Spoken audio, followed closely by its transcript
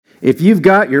If you've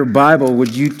got your Bible,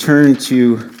 would you turn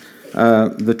to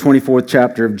the 24th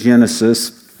chapter of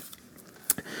Genesis,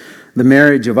 the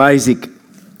marriage of Isaac,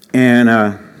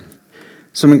 and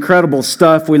some incredible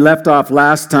stuff. We left off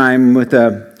last time with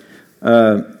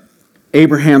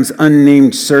Abraham's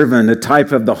unnamed servant, a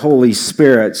type of the Holy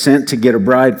Spirit, sent to get a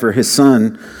bride for his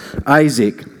son,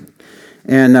 Isaac.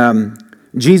 And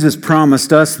Jesus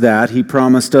promised us that. He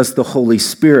promised us the Holy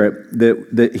Spirit,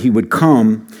 that he would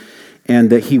come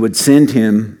and that he would send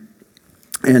him.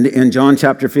 And in John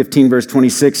chapter 15, verse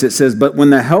 26, it says, "But when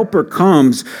the Helper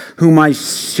comes, whom I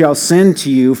shall send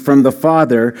to you from the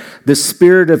Father, the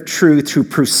Spirit of truth who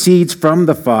proceeds from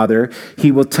the Father,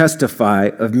 he will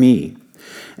testify of me."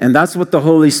 And that's what the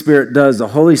Holy Spirit does. The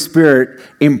Holy Spirit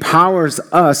empowers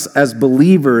us as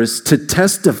believers to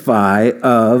testify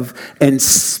of and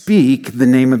speak the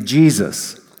name of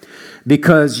Jesus.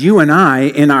 Because you and I,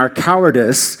 in our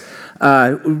cowardice,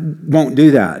 won't do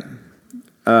that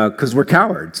because we're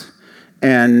cowards.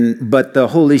 But the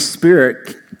Holy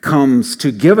Spirit comes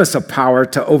to give us a power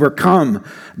to overcome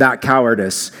that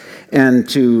cowardice and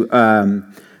to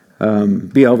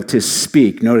be able to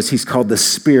speak. Notice he's called the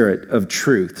Spirit of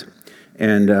truth.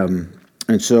 And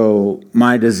so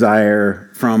my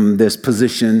desire from this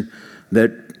position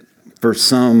that for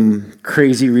some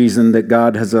crazy reason that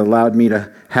God has allowed me to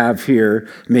have here,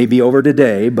 maybe over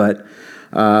today, but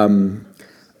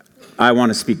I want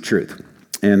to speak truth,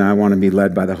 and I want to be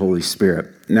led by the Holy Spirit.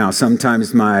 Now, sometimes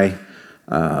as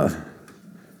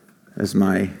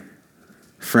my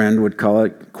friend would call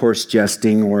it, coarse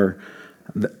jesting or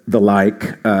the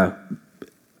like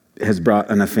has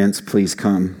brought an offense. Please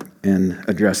come and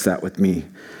address that with me.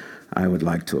 I would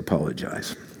like to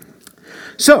apologize.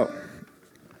 So,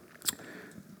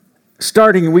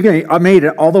 starting, I made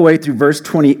it all the way through verse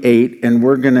 28, and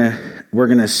we're gonna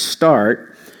start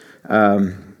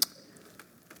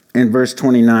in verse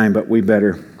 29, but we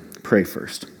better pray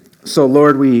first. So,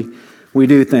 Lord, we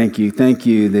do thank you. Thank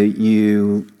you that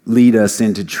you lead us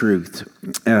into truth,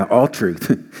 all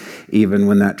truth, even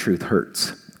when that truth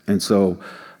hurts. And so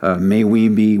may we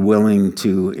be willing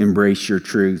to embrace your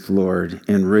truth, Lord,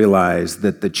 and realize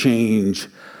that the change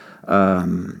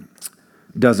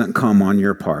doesn't come on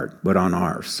your part, but on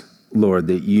ours. Lord,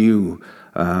 that you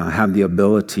have the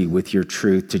ability with your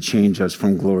truth to change us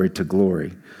from glory to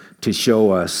glory, to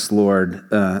show us, Lord,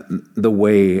 the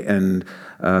way and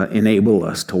enable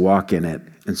us to walk in it.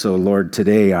 And so, Lord,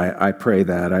 today I pray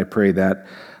that. I pray that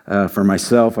for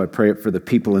myself. I pray it for the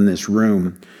people in this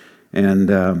room. And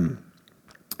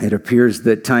it appears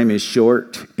that time is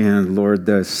short. And, Lord,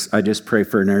 I just pray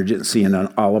for an urgency in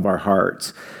all of our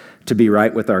hearts to be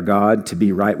right with our God, to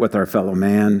be right with our fellow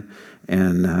man,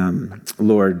 and,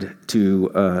 Lord,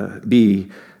 to be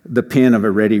the pen of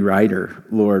a ready writer,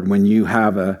 Lord, when you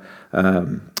have a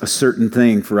certain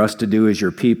thing for us to do as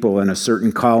your people and a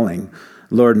certain calling.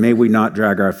 Lord, may we not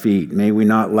drag our feet. May we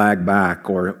not lag back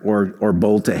or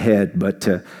bolt ahead, but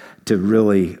to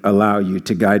really allow you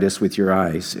to guide us with your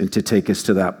eyes and to take us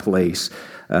to that place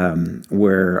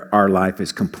where our life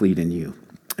is complete in you.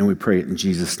 And we pray it in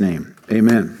Jesus' name.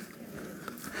 Amen.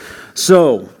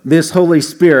 So this Holy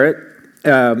Spirit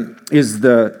is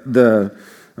the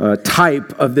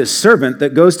type of this servant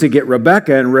that goes to get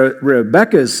Rebekah, and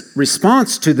Rebekah's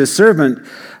response to the servant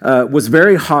was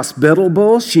very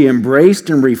hospitable. She embraced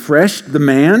and refreshed the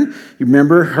man. You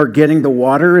remember her getting the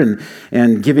water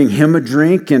and giving him a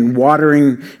drink and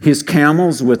watering his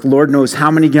camels with Lord knows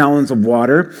how many gallons of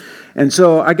water. And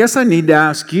so I guess I need to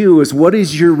ask you is, what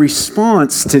is your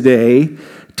response today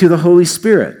to the Holy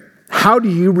Spirit? How do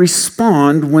you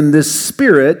respond when the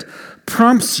Spirit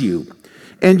prompts you?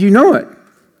 And you know it.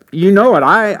 You know it.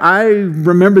 I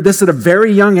remember this at a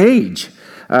very young age.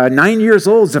 9 years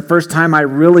old is the first time I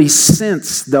really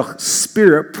sensed the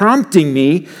Spirit prompting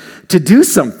me to do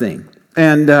something.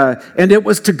 And it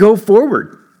was to go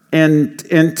forward. And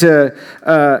to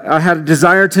I had a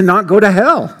desire to not go to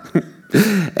hell.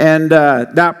 And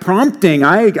that prompting,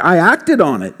 I acted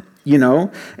on it. You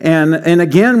know, and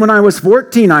again, when I was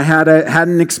 14, I had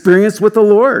an experience with the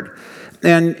Lord.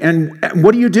 And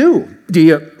what do? Do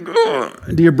you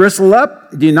bristle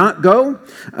up? Do you not go?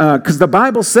 Because the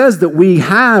Bible says that we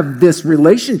have this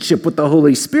relationship with the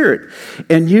Holy Spirit,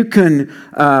 and you can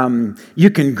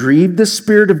grieve the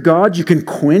Spirit of God. You can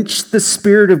quench the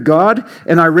Spirit of God.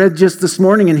 And I read just this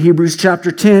morning in Hebrews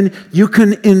chapter 10, you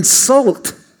can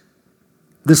insult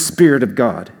the Spirit of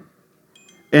God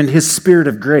and his Spirit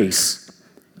of grace.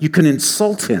 You can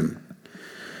insult him.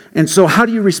 And so how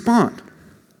do you respond?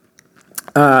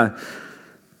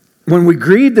 when we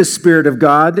grieve the Spirit of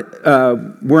God,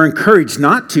 we're encouraged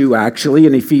not to, actually,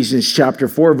 in Ephesians chapter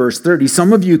 4, verse 30.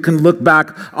 Some of you can look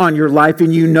back on your life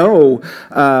and you know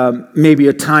maybe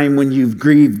a time when you've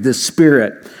grieved the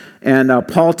Spirit. And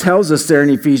Paul tells us there in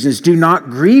Ephesians, do not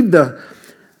grieve the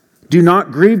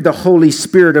Holy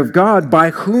Spirit of God,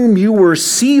 by whom you were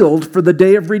sealed for the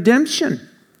day of redemption.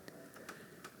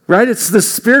 Right? It's the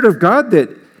Spirit of God that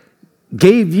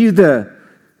gave you the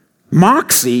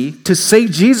moxie to say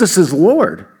Jesus is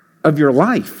Lord of your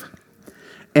life.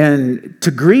 And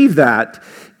to grieve that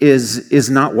is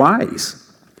not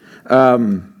wise.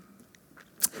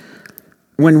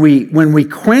 When we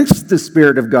quench the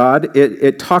Spirit of God,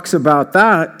 it talks about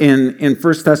that in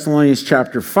 1 Thessalonians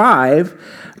chapter 5.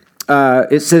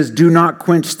 It says, do not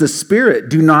quench the Spirit.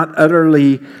 Do not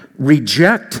utterly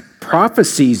reject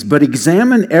prophecies, but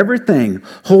examine everything.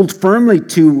 Hold firmly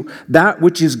to that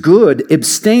which is good.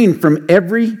 Abstain from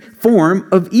every form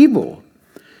of evil.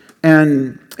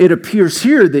 And it appears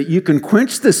here that you can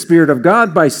quench the Spirit of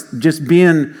God by just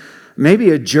being maybe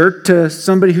a jerk to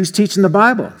somebody who's teaching the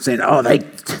Bible, saying, oh,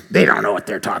 they don't know what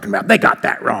they're talking about. They got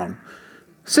that wrong.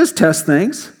 It says test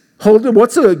things. Hold to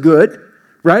what's good,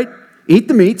 right? Eat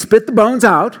the meat, spit the bones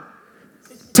out.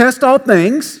 Test all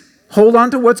things. Hold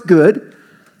on to what's good.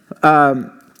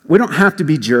 We don't have to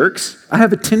be jerks. I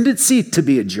have a tendency to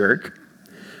be a jerk.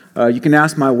 You can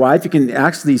ask my wife. You can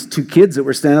ask these two kids that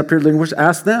were standing up here leading worship.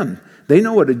 Ask them. They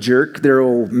know what a jerk their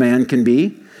old man can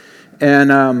be.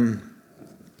 And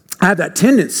I have that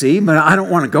tendency, but I don't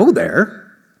want to go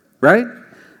there, right?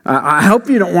 I hope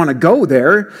you don't want to go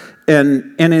there.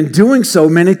 And in doing so,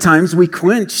 many times we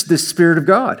quench the Spirit of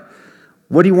God.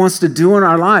 What he wants to do in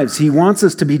our lives. He wants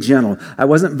us to be gentle. I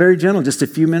wasn't very gentle just a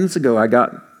few minutes ago. I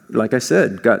got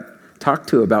talked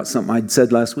to about something I'd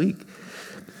said last week.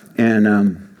 And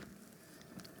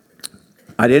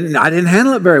I didn't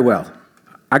handle it very well.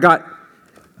 I got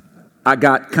kind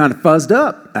of fuzzed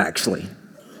up, actually.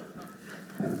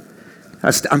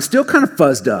 I'm still kind of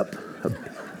fuzzed up.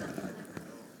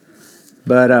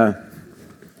 But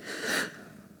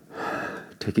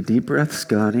take a deep breath,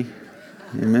 Scotty.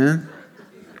 Amen.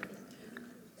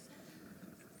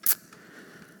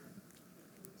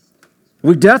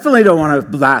 We definitely don't want to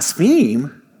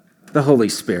blaspheme the Holy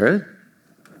Spirit.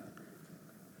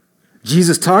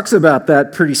 Jesus talks about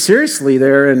that pretty seriously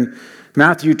there in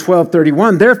Matthew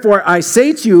 12:31. Therefore, I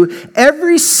say to you,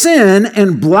 every sin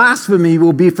and blasphemy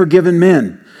will be forgiven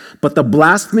men, but the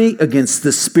blasphemy against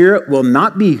the Spirit will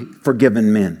not be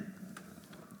forgiven men.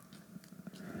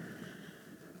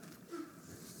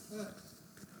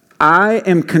 I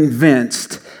am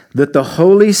convinced that the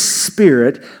Holy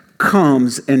Spirit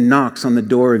comes and knocks on the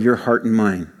door of your heart and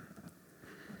mind.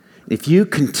 If you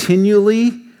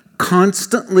continually,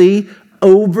 constantly,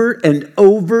 over and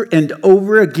over and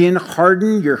over again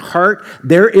harden your heart,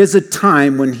 there is a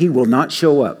time when he will not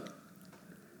show up.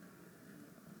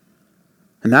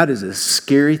 And that is a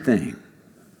scary thing.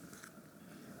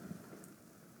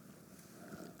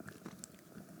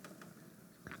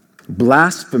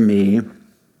 Blasphemy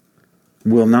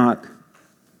will not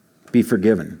be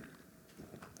forgiven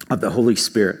of the Holy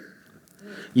Spirit.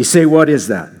 You say, what is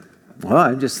that? Well,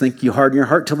 I just think you harden your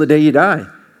heart till the day you die.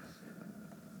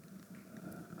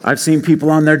 I've seen people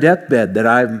on their deathbed that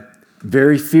I'm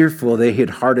very fearful they had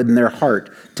hardened their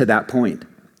heart to that point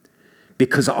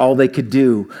because all they could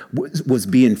do was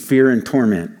be in fear and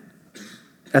torment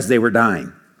as they were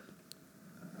dying.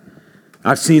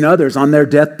 I've seen others on their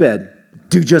deathbed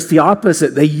do just the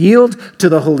opposite. They yield to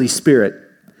the Holy Spirit,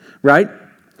 right?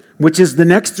 Which is the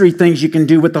next three things you can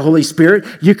do with the Holy Spirit.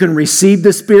 You can receive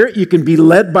the Spirit. You can be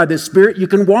led by the Spirit. You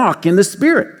can walk in the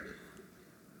Spirit.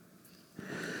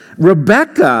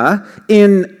 Rebecca,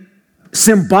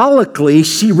 symbolically,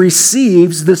 she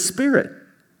receives the Spirit.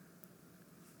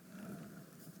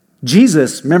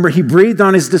 Jesus, remember, he breathed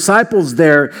on his disciples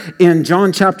there in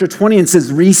John chapter 20 and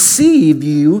says, receive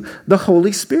you the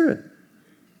Holy Spirit.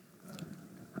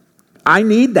 I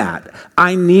need that.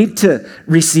 I need to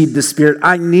receive the Spirit.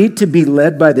 I need to be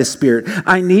led by the Spirit.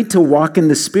 I need to walk in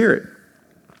the Spirit.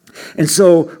 And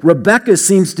so Rebecca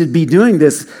seems to be doing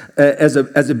this as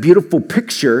a beautiful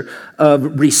picture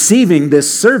of receiving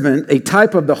this servant, a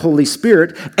type of the Holy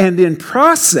Spirit. And in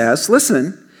process,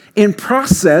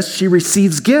 she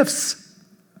receives gifts.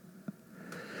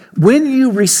 When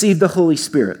you receive the Holy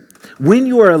Spirit, when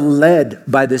you are led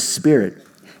by the Spirit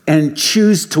and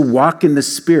choose to walk in the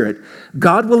Spirit,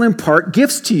 God will impart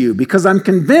gifts to you, because I'm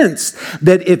convinced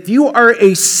that if you are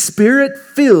a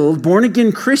Spirit-filled,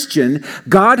 born-again Christian,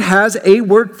 God has a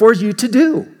work for you to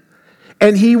do,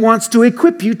 and he wants to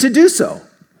equip you to do so.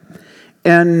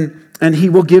 And he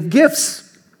will give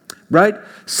gifts. right?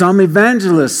 Some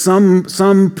evangelists,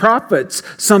 some prophets,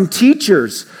 some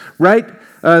teachers, right?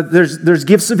 There's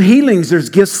gifts of healings, there's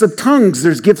gifts of tongues,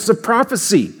 there's gifts of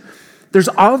prophecy. There's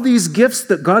all these gifts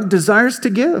that God desires to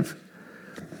give.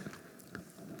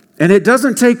 And it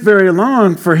doesn't take very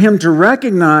long for him to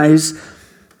recognize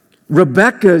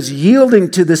Rebekah's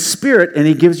yielding to the Spirit, and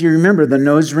he gives you, remember, the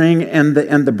nose ring and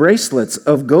the bracelets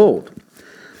of gold.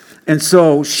 And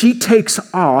so she takes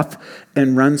off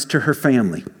and runs to her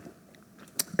family.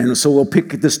 And so we'll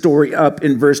pick the story up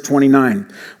in verse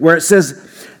 29, where it says,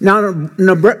 now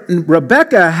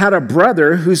Rebekah had a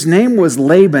brother whose name was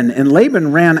Laban, and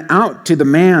Laban ran out to the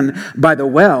man by the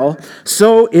well.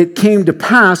 So it came to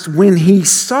pass when he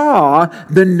saw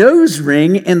the nose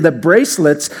ring and the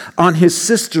bracelets on his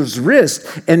sister's wrist,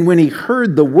 and when he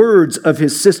heard the words of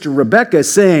his sister Rebekah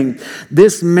saying,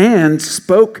 this man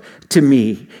spoke to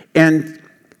me, and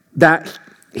that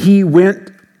he went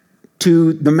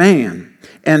to the man.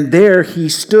 And there he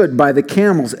stood by the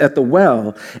camels at the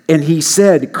well, and he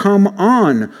said, come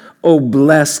on, O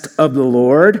blessed of the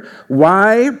Lord.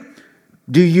 Why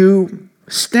do you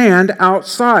stand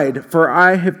outside? For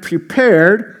I have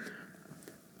prepared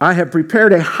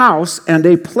a house and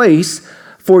a place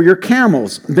for your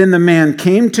camels. Then the man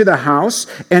came to the house,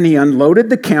 and he unloaded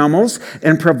the camels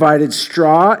and provided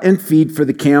straw and feed for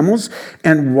the camels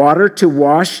and water to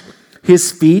wash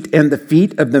his feet and the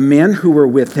feet of the men who were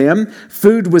with him.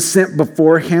 Food was set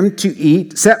before him to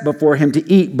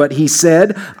eat, but he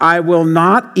said, I will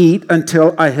not eat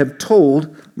until I have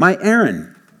told my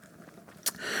errand.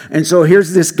 And so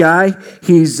here's this guy.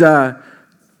 He's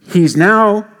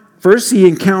now, first he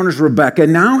encounters Rebekah.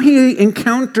 Now he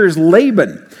encounters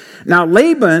Laban. Now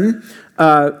Laban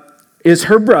is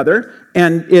her brother,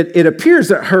 and it appears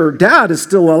that her dad is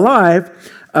still alive.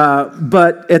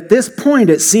 But at this point,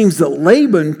 it seems that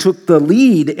Laban took the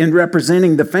lead in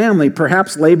representing the family.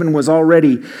 Perhaps Laban was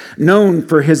already known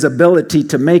for his ability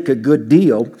to make a good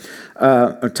deal,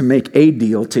 or to make a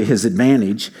deal to his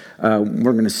advantage.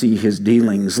 We're going to see his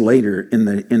dealings later in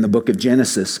the book of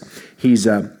Genesis. He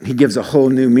gives a whole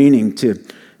new meaning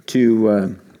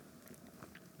to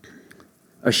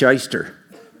a shyster,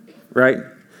 right?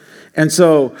 And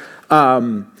so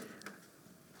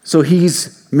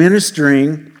he's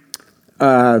ministering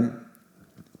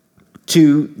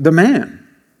to the man.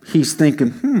 He's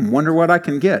thinking, wonder what I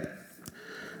can get.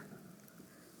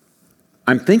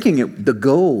 I'm thinking the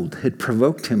gold had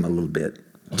provoked him a little bit.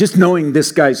 Just knowing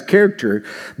this guy's character,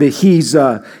 that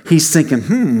he's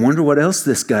thinking, wonder what else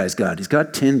this guy's got. He's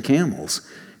got 10 camels.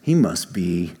 He must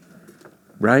be,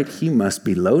 right? He must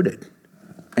be loaded.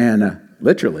 And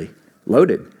literally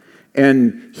loaded.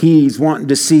 And he's wanting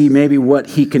to see maybe what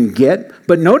he can get.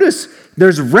 But notice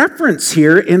there's reference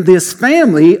here in this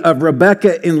family of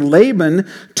Rebekah and Laban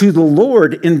to the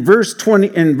Lord. In verse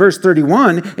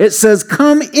 31, it says,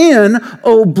 come in,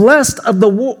 O blessed of the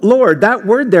Lord. That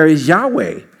word there is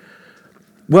Yahweh.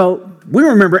 Well, we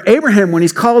remember Abraham when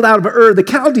he's called out of Ur of the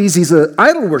Chaldees, he's an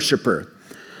idol worshiper.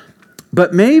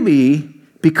 But maybe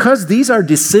because these are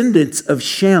descendants of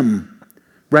Shem,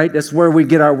 right? That's where we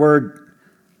get our word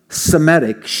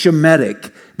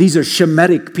Shemitic. These are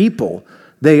Shemitic people.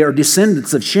 They are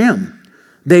descendants of Shem.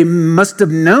 They must have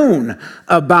known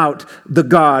about the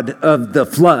God of the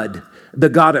flood, the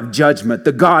God of judgment,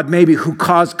 the God maybe who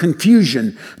caused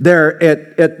confusion there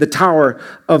at the Tower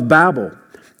of Babel.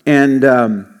 And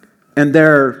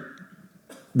they're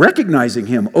recognizing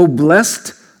him. Oh,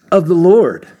 blessed of the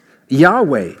Lord,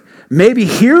 Yahweh. Maybe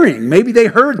they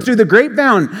heard through the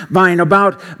grapevine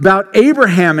about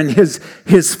Abraham and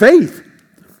his faith.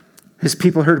 His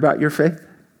people heard about your faith?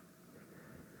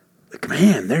 Like,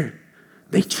 man,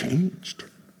 they changed.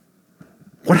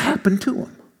 What happened to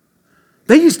them?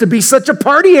 They used to be such a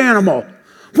party animal.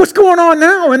 What's going on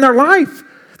now in their life?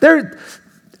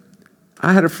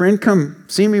 I had a friend come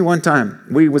see me one time.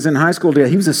 We was in high school together.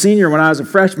 He was a senior when I was a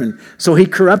freshman, so he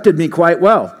corrupted me quite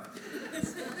well.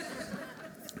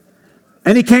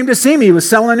 And he came to see me. He was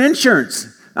selling insurance.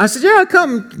 I said, yeah,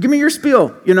 come, give me your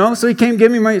spiel, So he came,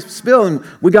 give me my spiel, and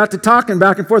we got to talking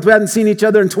back and forth. We hadn't seen each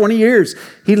other in 20 years.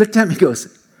 He looked at me and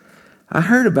goes, I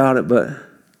heard about it, but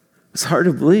it's hard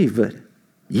to believe, but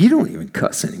you don't even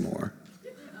cuss anymore.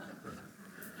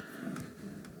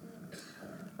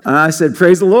 And I said,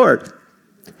 praise the Lord.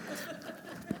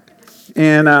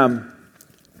 And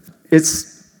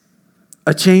it's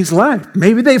a changed life.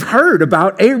 Maybe they've heard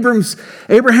about Abraham's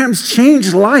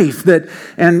changed life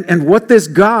and what this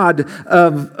God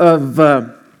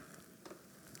of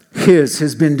his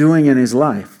has been doing in his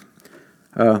life.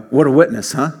 What a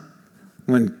witness, huh?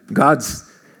 When God's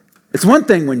It's one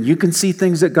thing when you can see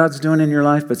things that God's doing in your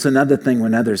life, but it's another thing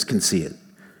when others can see it,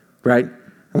 right?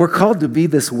 And we're called to be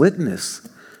this witness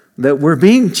that we're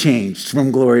being changed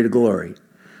from glory to glory.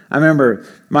 I remember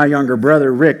my younger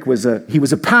brother, Rick, was a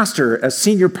pastor, a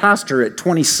senior pastor at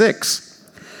 26.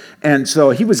 And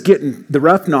so he was getting the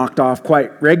rough knocked off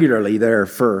quite regularly there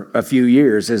for a few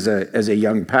years as a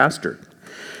young pastor.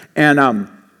 And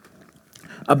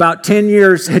about 10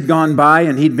 years had gone by,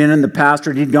 and he'd been in the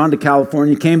pastorate. He'd gone to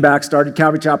California, came back, started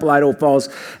Calvary Chapel, Idaho Falls.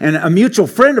 And a mutual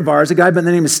friend of ours, a guy by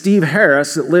the name of Steve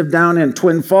Harris that lived down in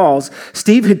Twin Falls,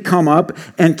 Steve had come up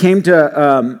and came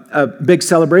to a big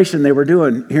celebration they were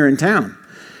doing here in town.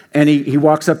 And he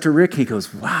walks up to Rick, he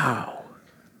goes, wow.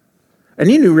 And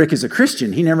he knew Rick as a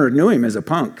Christian. He never knew him as a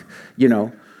punk,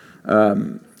 in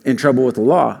trouble with the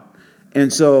law.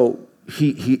 And so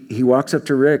he walks up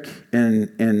to Rick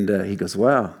and he goes,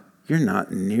 wow, you're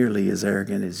not nearly as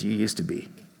arrogant as you used to be,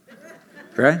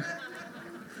 right?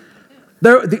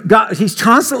 God, he's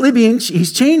constantly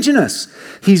he's changing us.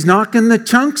 He's knocking the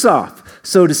chunks off,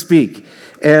 so to speak.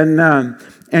 And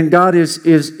God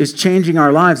is changing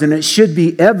our lives, and it should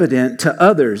be evident to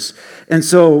others. And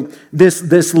so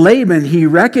this Laban, he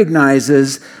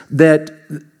recognizes that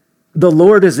the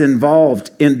Lord is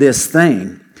involved in this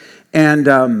thing, and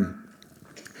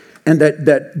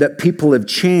that people have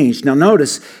changed. Now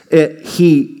notice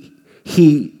he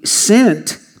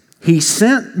sent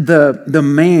the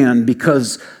man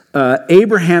because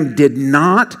Abraham did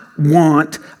not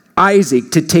want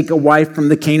Isaac to take a wife from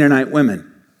the Canaanite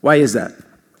women. Why is that?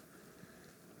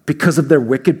 Because of their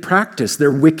wicked practice,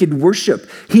 their wicked worship.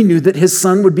 He knew that his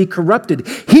son would be corrupted.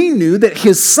 He knew that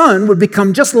his son would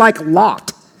become just like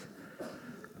Lot.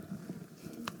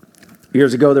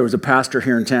 Years ago, there was a pastor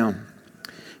here in town,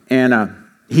 and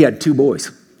he had 2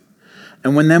 boys.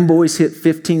 And when them boys hit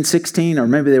 15, 16, or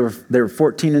maybe they were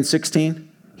 14 and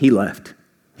 16, he left.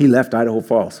 He left Idaho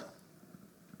Falls.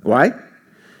 Why?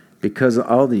 Because of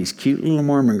all these cute little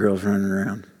Mormon girls running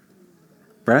around,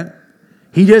 right?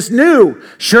 He just knew,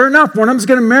 sure enough, one of them's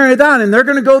going to marry that, and they're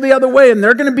going to go the other way, and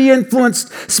they're going to be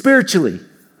influenced spiritually.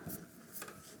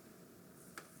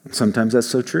 Sometimes that's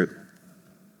so true.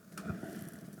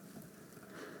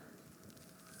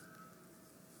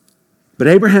 But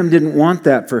Abraham didn't want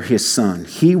that for his son.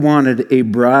 He wanted a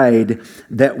bride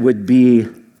that would be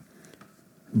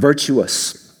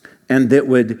virtuous and that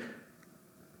would,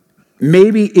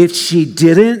 maybe if she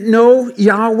didn't know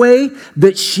Yahweh,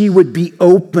 that she would be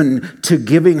open to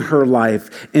giving her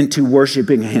life and to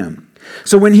worshiping him.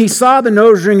 So when he saw the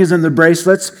nose rings and the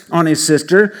bracelets on his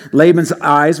sister, Laban's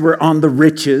eyes were on the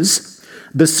riches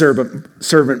the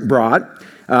servant brought.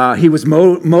 He was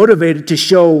motivated to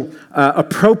show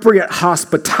appropriate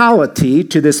hospitality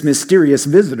to this mysterious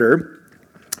visitor.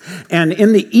 And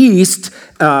in the East,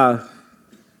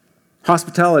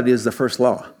 hospitality is the first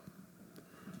law.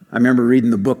 I remember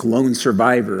reading the book Lone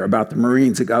Survivor about the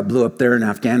Marines that got blew up there in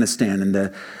Afghanistan, and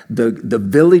the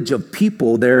village of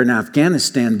people there in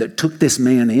Afghanistan that took this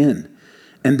man in.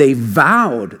 And they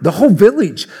vowed, the whole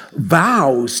village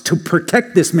vows to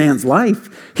protect this man's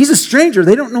life. He's a stranger.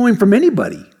 They don't know him from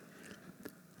anybody.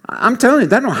 I'm telling you,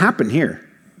 that don't happen here.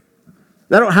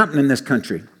 That don't happen in this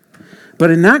country. But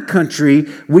in that country,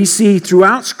 we see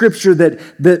throughout Scripture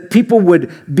that people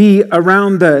would be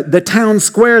around the town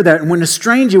square, that when a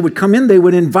stranger would come in, they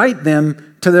would invite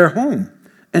them to their home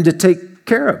and to take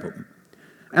care of them.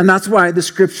 And that's why the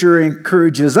Scripture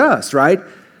encourages us, right?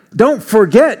 Don't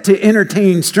forget to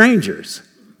entertain strangers.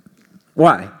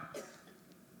 Why?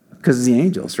 Because of the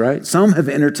angels, right? Some have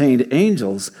entertained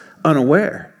angels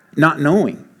unaware, not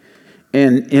knowing.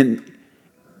 And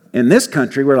in this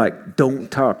country, we're like,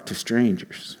 don't talk to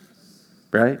strangers,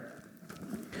 right?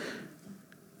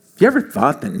 Have you ever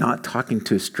thought that not talking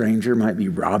to a stranger might be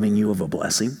robbing you of a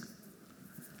blessing?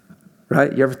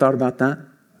 Right? You ever thought about that?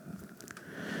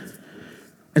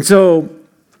 And so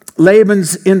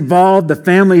Laban's involved, the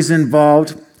family's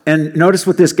involved, and notice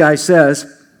what this guy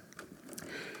says.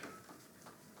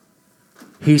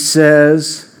 He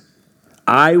says,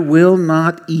 I will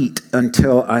not eat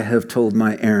until I have told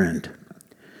my errand.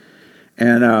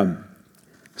 And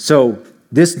so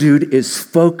this dude is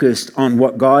focused on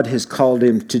what God has called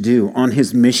him to do, on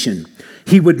his mission.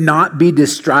 He would not be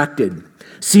distracted.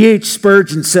 C.H.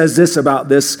 Spurgeon says this about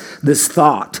this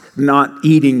thought, not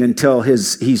eating until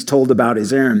he's told about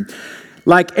his errand.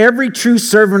 Like every true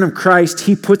servant of Christ,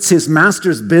 he puts his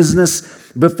master's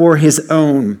business before his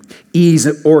own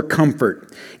ease or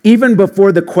comfort, even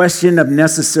before the question of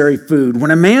necessary food. When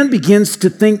a man begins to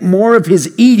think more of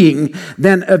his eating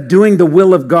than of doing the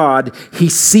will of God, he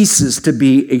ceases to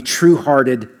be a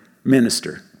true-hearted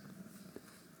minister.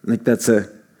 I think that's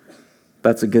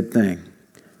That's a good thing.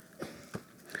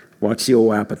 Watch the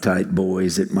old appetite,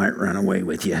 boys. It might run away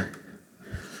with you.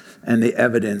 And the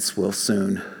evidence will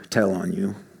soon tell on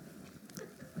you.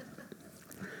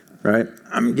 Right?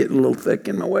 I'm getting a little thick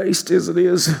in my waist as it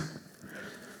is.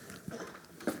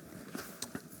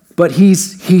 But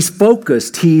he's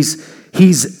focused.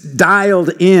 He's dialed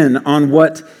in on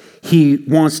what he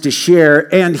wants to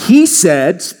share. And he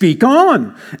said, speak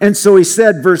on. And so he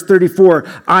said, verse 34,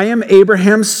 I am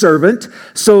Abraham's servant,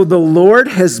 so the Lord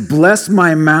has blessed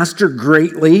my master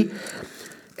greatly,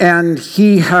 and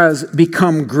he has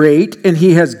become great, and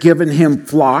he has given him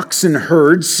flocks and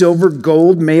herds, silver,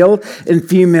 gold, male and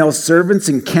female servants,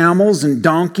 and camels and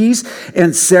donkeys.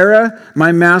 And Sarah,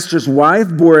 my master's wife,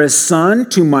 bore a son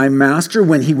to my master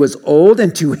when he was old,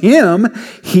 and to him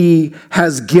he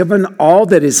has given all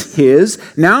that is his.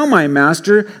 Now my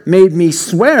master made me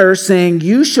swear, saying,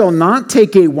 you shall not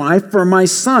take a wife for my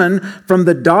son from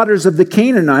the daughters of the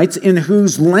Canaanites in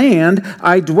whose land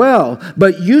I dwell,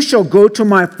 but you shall go to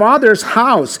my father's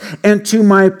house and to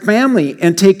my family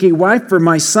and take a wife for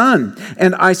my son.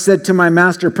 And I said to my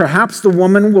master, perhaps the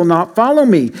woman will not follow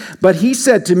me. But he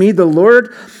said to me, the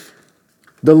Lord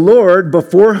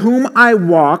before whom I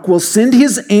walk will send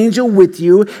his angel with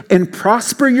you and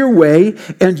prosper your way,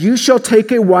 and you shall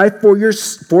take a wife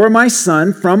for my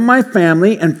son from my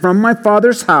family and from my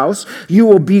father's house. You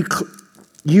will be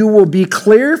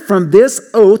clear from this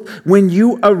oath when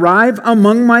you arrive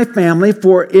among my family,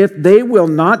 for if they will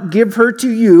not give her to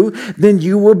you, then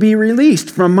you will be released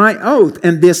from my oath.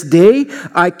 And this day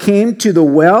I came to the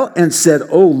well and said,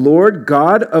 O Lord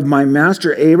God of my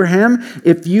master Abraham,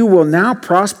 if you will now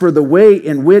prosper the way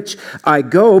in which I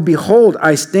go, behold,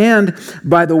 I stand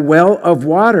by the well of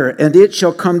water, and it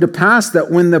shall come to pass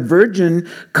that when the virgin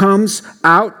comes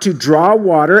out to draw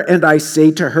water, and I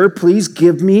say to her, please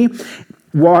give me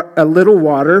a little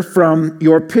water from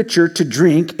your pitcher to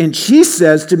drink. And she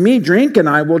says to me, drink, and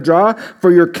I will draw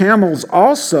for your camels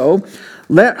also.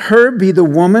 Let her be the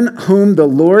woman whom the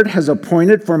Lord has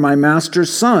appointed for my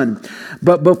master's son.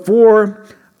 But before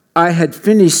I had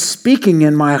finished speaking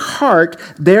in my heart,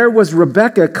 there was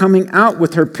Rebekah coming out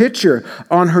with her pitcher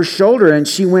on her shoulder, and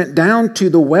she went down to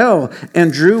the well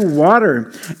and drew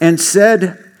water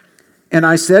and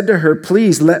I said to her,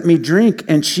 please let me drink.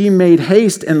 And she made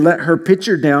haste and let her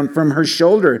pitcher down from her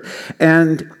shoulder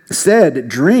and said,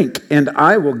 drink, and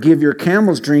I will give your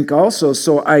camels drink also.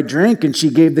 So I drank, and she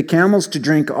gave the camels to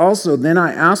drink also. Then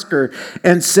I asked her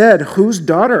and said, whose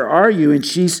daughter are you? And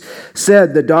she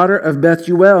said, the daughter of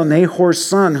Bethuel, Nahor's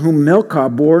son, whom Milcah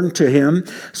bore to him.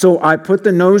 So I put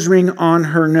the nose ring on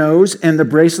her nose and the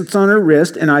bracelets on her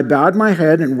wrist, and I bowed my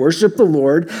head and worshiped the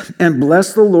Lord and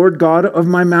blessed the Lord God of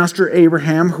my master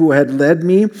Abraham, who had led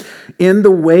me in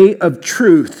the way of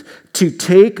truth to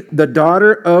take the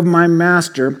daughter of my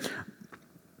master's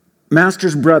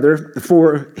brother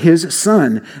for his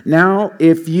son. Now,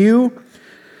 if you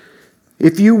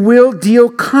will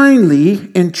deal kindly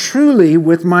and truly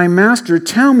with my master,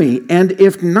 tell me, and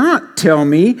if not, tell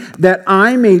me, that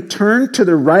I may turn to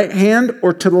the right hand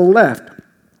or to the left.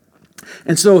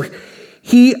 And so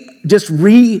he just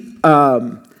rehearses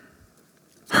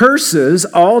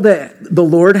all that the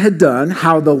Lord had done,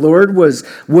 how the Lord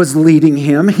was leading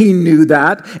him. He knew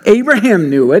that. Abraham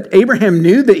knew it. Abraham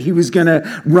knew that he was going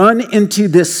to run into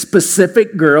this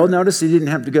specific girl. Notice he didn't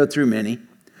have to go through many.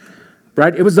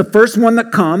 Right? It was the first one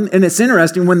that come, and it's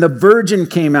interesting when the virgin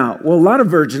came out. Well, a lot of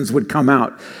virgins would come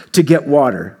out to get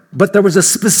water, but there was a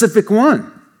specific one.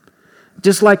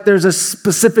 Just like there's a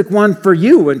specific one for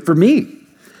you and for me.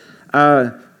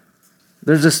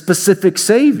 There's a specific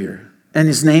Savior, and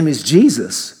his name is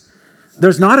Jesus.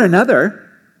 There's not another.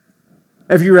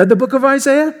 Have you read the book of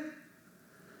Isaiah?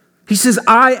 He says,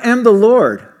 I am the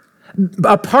Lord.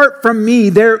 Apart from me,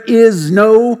 there is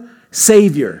no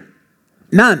Savior.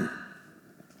 None.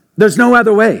 There's no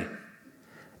other way.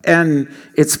 And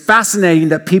it's fascinating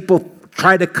that people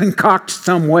try to concoct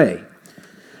some way.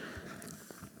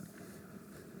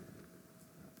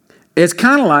 It's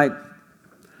kind of like,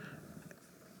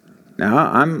 now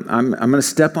I'm going to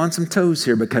step on some toes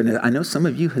here because I know some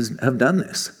of you have done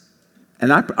this.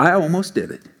 And I almost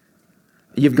did it.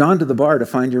 You've gone to the bar to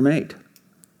find your mate.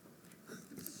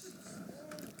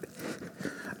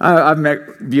 I've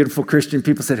met beautiful Christian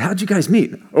people said, how'd you guys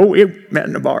meet? Oh, we met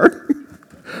in a bar,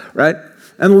 right?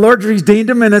 And the Lord redeemed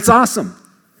them, and it's awesome.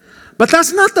 But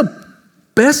that's not the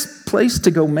best place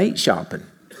to go mate shopping,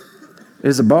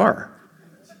 is a bar,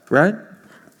 right?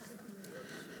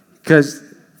 Because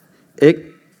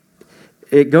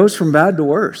it goes from bad to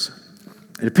worse,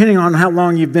 depending on how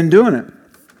long you've been doing it.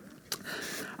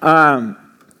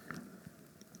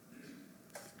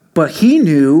 But he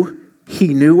knew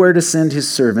where to send his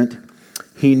servant.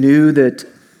 He knew that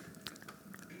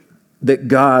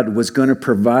God was going to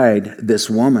provide this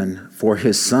woman for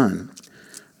his son.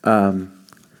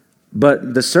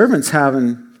 But the servant's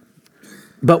having,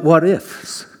 but what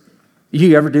ifs?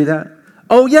 You ever do that?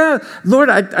 Oh yeah, Lord,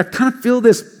 I kind of feel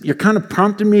this. You're kind of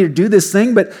prompting me to do this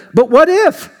thing, but what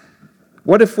if?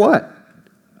 What if what?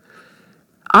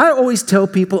 I always tell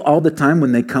people all the time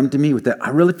when they come to me with that, I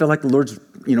really feel like the Lord's,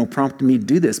 prompting me to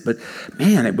do this, but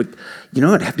man, it would,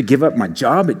 I'd have to give up my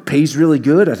job. It pays really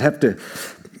good. I'd have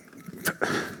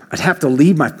to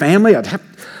leave my family.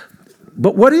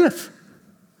 But what if?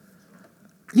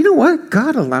 You know what?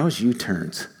 God allows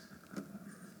U-turns.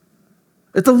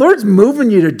 If the Lord's moving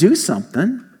you to do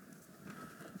something,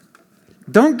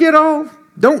 don't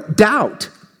doubt,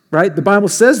 right? The Bible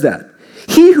says that.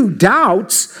 He who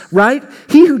doubts, right?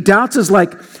 He who doubts is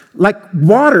like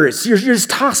water. You're just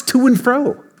tossed to and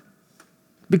fro.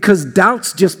 Because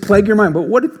doubts just plague your mind. But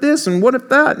what if this and what if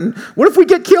that? And what if we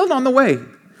get killed on the way?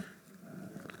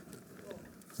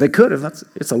 They could have.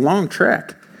 It's a long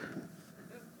trek.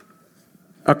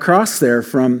 Across there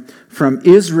from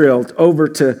Israel over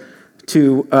to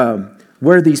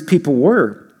where these people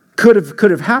were could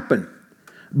have happened.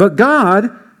 But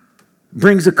God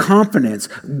brings a confidence.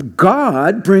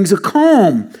 God brings a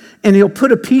calm, and he'll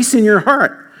put a peace in your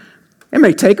heart. It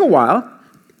may take a while,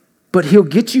 but he'll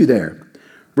get you there,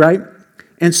 right?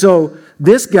 And so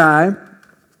this guy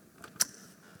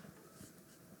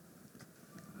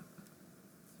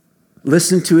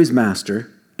listened to his master,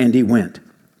 and he went.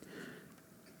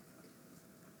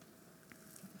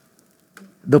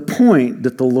 The point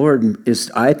that the Lord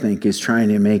I think, is trying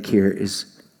to make here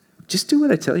is just do what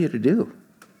I tell you to do.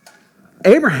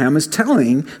 Abraham is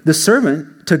telling the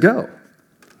servant to go.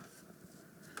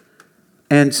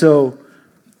 And so,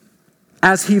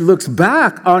 as he looks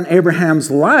back on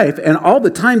Abraham's life and all the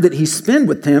time that he spent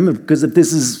with him, because if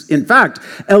this is, in fact,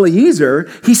 Eliezer,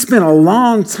 he spent a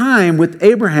long time with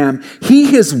Abraham.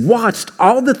 He has watched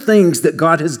all the things that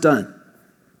God has done.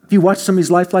 Have you watched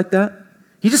somebody's life like that?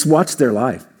 You just watch their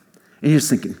life, and you're just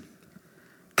thinking,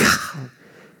 God,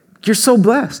 you're so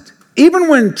blessed. Even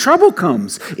when trouble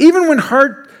comes, even when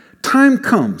hard time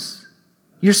comes,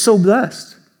 you're so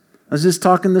blessed. I was just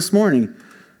talking this morning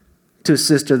to a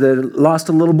sister that lost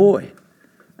a little boy,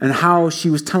 and how she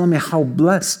was telling me how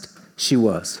blessed she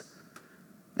was.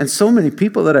 And so many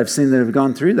people that I've seen that have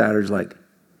gone through that are like,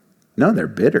 no, they're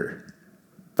bitter.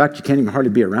 In fact, you can't even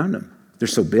hardly be around them. They're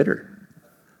so bitter.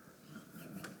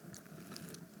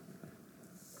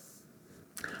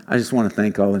 I just want to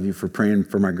thank all of you for praying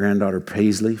for my granddaughter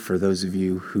Paisley. For those of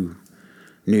you who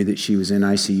knew that she was in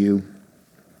ICU,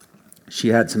 she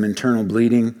had some internal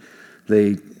bleeding.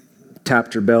 They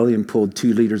tapped her belly and pulled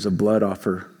 2 liters of blood out of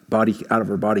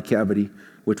her body cavity,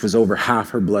 which was over half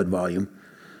her blood volume.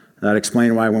 That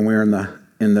explained why when we were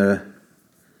in the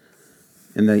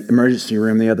emergency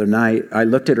room the other night, I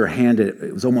looked at her hand.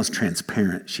 It was almost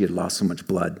transparent. She had lost so much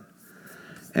blood,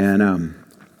 and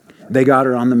they got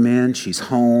her on the mend. She's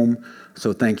home.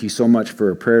 So thank you so much for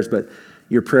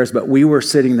your prayers. But we were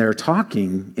sitting there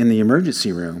talking in the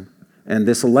emergency room, and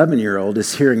this 11-year-old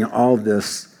is hearing all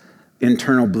this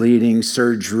internal bleeding,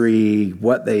 surgery,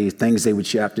 things they would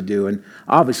have to do. And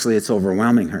obviously it's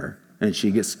overwhelming her, and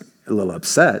she gets a little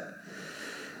upset.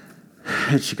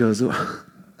 And she goes, well,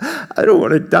 I don't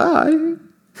want to die.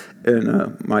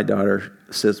 And my daughter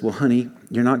says, well, honey,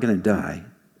 you're not going to die.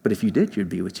 But if you did, you'd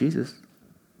be with Jesus.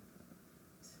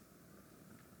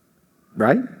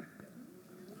 Right?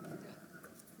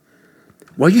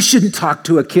 Well, you shouldn't talk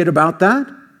to a kid about that.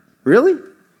 Really?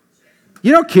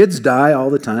 You know, kids die all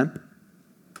the time.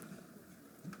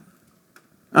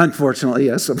 Unfortunately,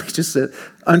 yes, somebody just said,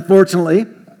 unfortunately,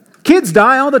 kids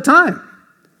die all the time.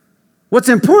 What's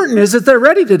important is that they're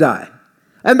ready to die.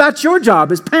 And that's your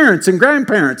job as parents and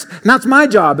grandparents. And that's my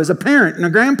job as a parent and a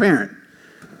grandparent.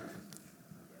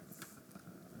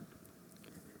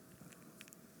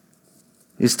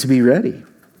 Is to be ready.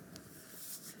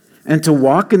 And to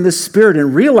walk in the Spirit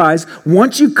and realize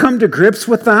once you come to grips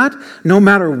with that, no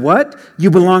matter what,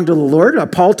 you belong to the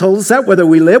Lord. Paul told us that whether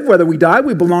we live, whether we die,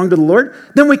 we belong to the Lord.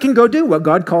 Then we can go do what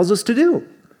God calls us to do.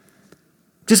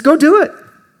 Just go do it.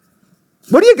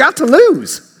 What do you got to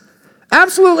lose?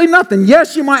 Absolutely nothing.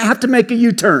 Yes, you might have to make a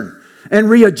U-turn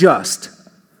and readjust.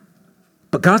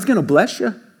 But God's going to bless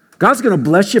you. God's going to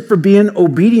bless you for being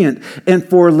obedient and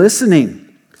for listening.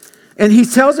 And he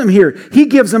tells them here, he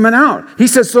gives them an out. He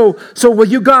says, so will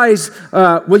you guys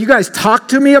talk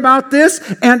to me about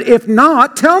this? And if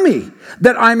not, tell me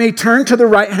that I may turn to the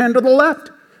right hand or the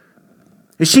left.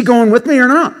 Is she going with me or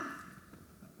not?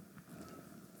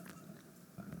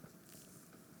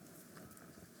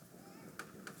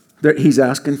 He's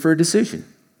asking for a decision.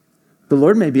 The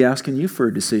Lord may be asking you for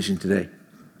a decision today.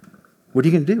 What are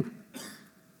you going to do?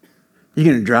 You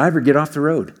going to drive or get off the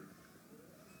road?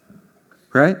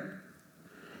 Right?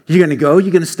 You going to go?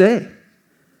 You going to stay?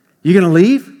 You going to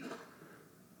leave?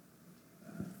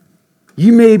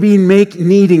 You may be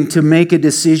needing to make a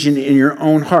decision in your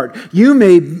own heart. You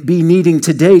may be needing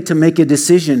today to make a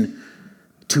decision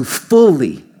to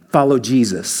fully follow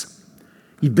Jesus.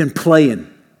 You've been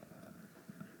playing,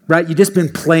 right? You've just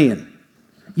been playing.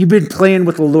 You've been playing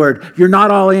with the Lord. You're not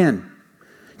all in.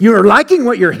 You're liking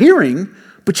what you're hearing,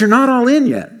 but you're not all in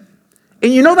yet.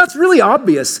 And you know that's really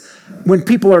obvious when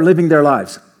people are living their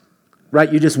lives,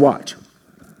 right? You just watch.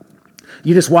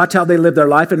 You just watch how they live their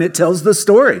life, and it tells the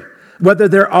story, whether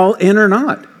they're all in or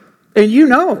not. And you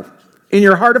know in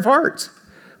your heart of hearts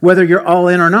whether you're all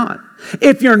in or not.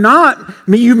 If you're not,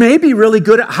 you may be really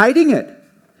good at hiding it.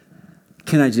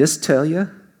 Can I just tell you,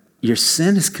 your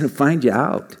sin is going to find you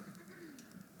out.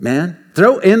 Man,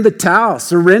 throw in the towel,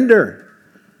 surrender.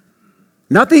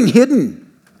 Nothing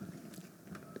hidden.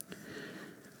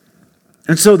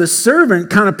 And so the servant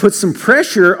kind of puts some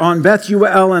pressure on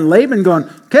Bethuel and Laban going,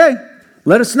 okay,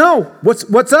 let us know.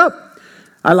 What's up?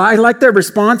 I like their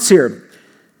response here.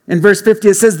 In verse 50,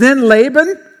 it says, then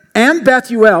Laban and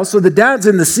Bethuel, so the dad's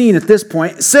in the scene at this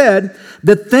point, said,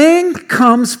 the thing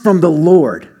comes from the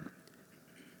Lord.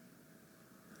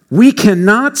 We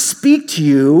cannot speak to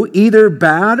you either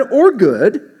bad or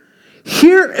good.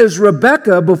 Here is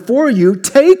Rebekah before you.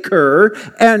 Take her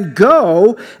and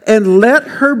go and let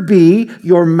her be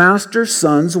your master's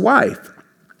son's wife,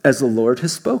 as the Lord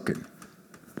has spoken.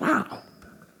 Wow.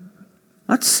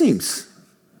 That seems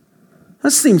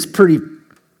pretty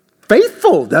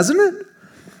faithful, doesn't it?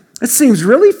 It seems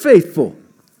really faithful.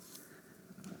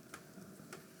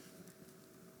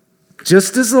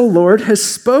 Just as the Lord has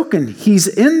spoken, he's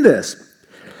in this.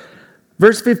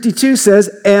 Verse 52 says,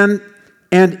 and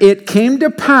it came to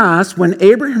pass when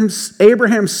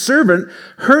Abraham's servant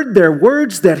heard their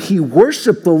words that he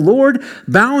worshiped the Lord,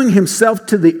 bowing himself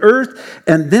to the earth.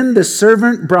 And then the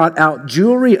servant brought out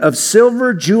jewelry of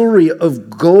silver, jewelry of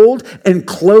gold, and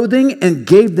clothing, and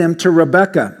gave them to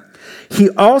Rebekah. He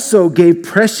also gave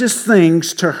precious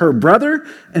things to her brother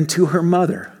and to her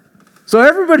mother. So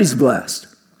everybody's blessed.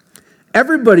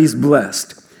 Everybody's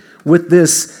blessed with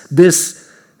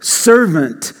this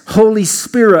servant, Holy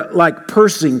Spirit-like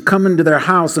person coming to their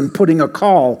house and putting a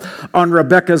call on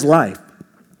Rebekah's life.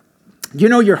 You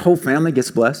know your whole family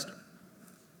gets blessed?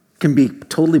 Can be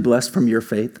totally blessed from your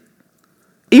faith.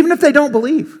 Even if they don't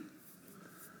believe.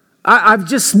 I've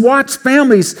just watched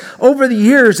families over the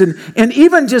years and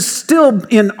even just still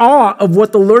in awe of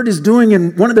what the Lord is doing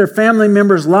in one of their family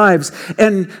members' lives.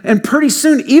 And pretty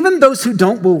soon, even those who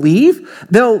don't believe,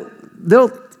 they'll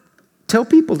tell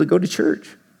people to go to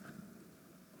church.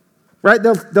 Right?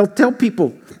 They'll tell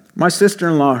people, my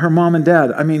sister-in-law, her mom and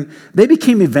dad, they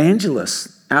became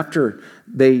evangelists after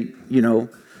they,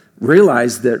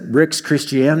 realized that Rick's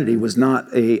Christianity was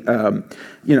not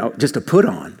just a put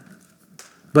on.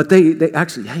 But they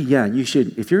actually, hey, yeah, you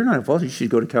should, if you're in Idaho Falls, you should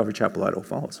go to Calvary Chapel, Idaho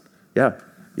Falls. Yeah,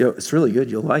 it's really good.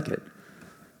 You'll like it.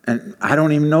 And I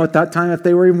don't even know at that time if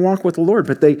they were even walking with the Lord,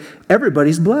 but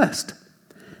everybody's blessed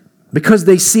because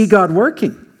they see God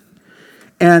working.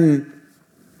 And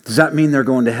does that mean they're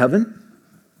going to heaven?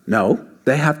 No,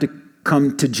 they have to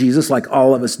come to Jesus like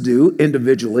all of us do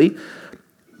individually.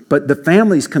 But the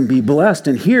families can be blessed.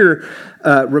 And here,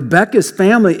 Rebekah's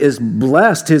family is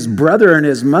blessed. His brother and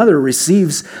his mother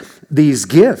receives these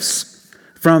gifts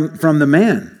from the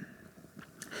man.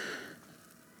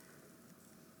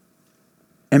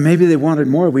 And maybe they wanted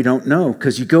more, we don't know,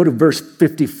 because you go to verse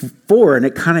 54 and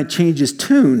it kind of changes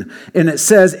tune. And it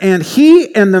says, and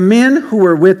he and the men who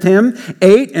were with him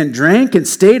ate and drank and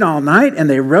stayed all night, and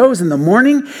they rose in the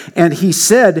morning, and he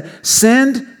said,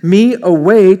 send me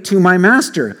away to my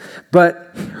master.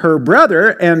 But her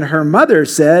brother and her mother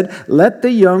said, let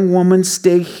the young woman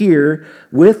stay here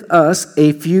with us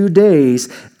a few days,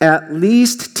 at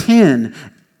least 10.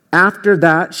 After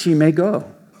that, she may go.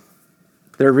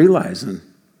 They're realizing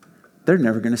they're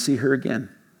never going to see her again.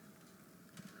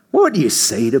 What do you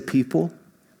say to people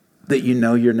that you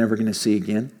know you're never going to see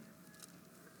again?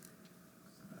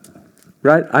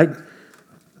 Right?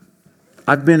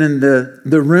 I've been in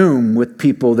the room with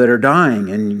people that are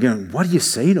dying, and you're going, what do you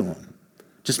say to them?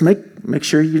 Just make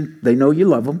sure they know you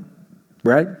love them,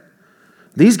 right?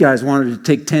 These guys wanted to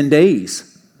take 10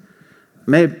 days.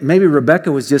 Maybe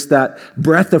Rebekah was just that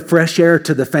breath of fresh air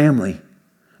to the family.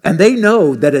 And they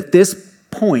know that at this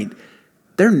point,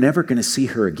 they're never going to see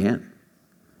her again.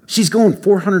 She's going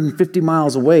 450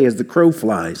 miles away as the crow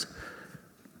flies.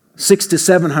 600 to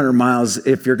 700 miles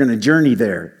if you're going to journey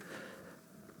there.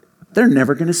 They're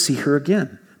never going to see her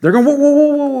again. They're going, whoa, whoa,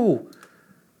 whoa, whoa, whoa.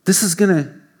 This is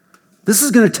going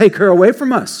to take her away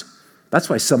from us. That's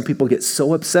why some people get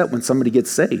so upset when somebody gets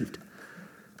saved.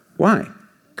 Why?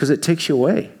 Because it takes you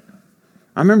away.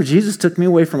 I remember Jesus took me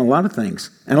away from a lot of things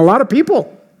and a lot of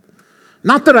people.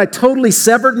 Not that I totally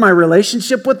severed my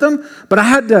relationship with them, but I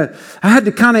had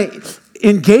to kind of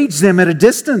engage them at a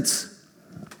distance.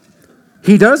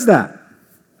 He does that.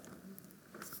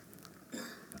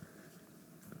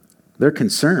 They're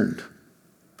concerned.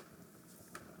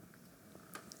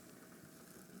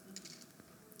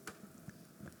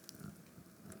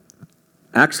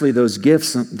 Actually, those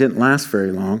gifts didn't last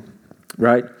very long,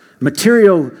 right?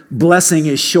 Material blessing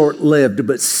is short-lived,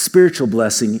 but spiritual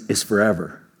blessing is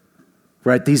forever,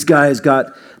 right? These guys got,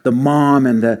 the mom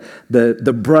and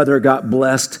the brother got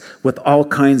blessed with all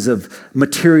kinds of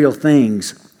material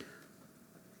things.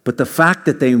 But the fact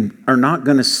that they are not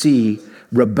going to see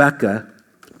Rebekah,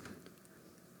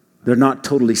 they're not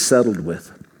totally settled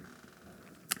with.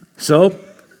 So,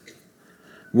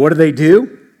 what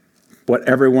do? What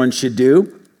everyone should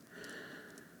do.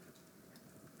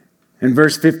 In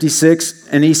verse 56,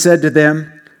 and he said to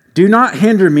them, do not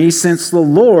hinder me, since the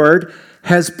Lord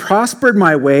has prospered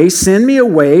my way. Send me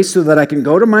away so that I can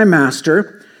go to my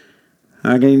master.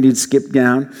 I'm going to need to skip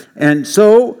down. And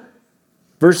so,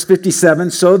 verse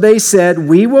 57, so they said,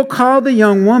 we will call the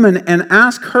young woman and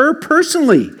ask her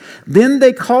personally. Then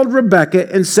they called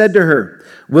Rebekah and said to her,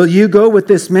 will you go with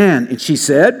this man? And she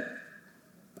said,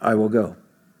 I will go.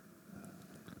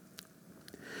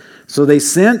 So they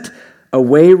sent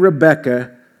away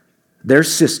Rebekah, their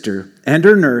sister, and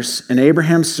her nurse, and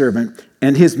Abraham's servant,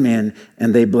 and his men,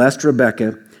 and they blessed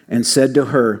Rebekah and said to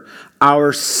her,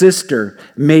 our sister,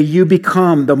 may you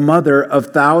become the mother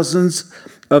of thousands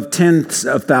of tens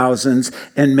of thousands,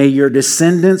 and may your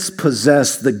descendants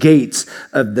possess the gates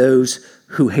of those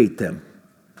who hate them.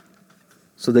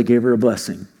 So they gave her a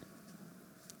blessing.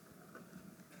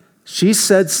 She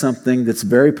said something that's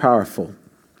very powerful.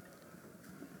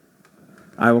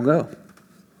 I will go.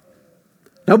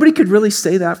 Nobody could really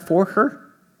say that for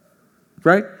her,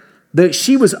 right? That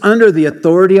she was under the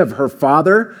authority of her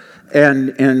father,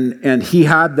 and he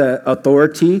had the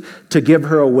authority to give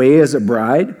her away as a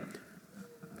bride.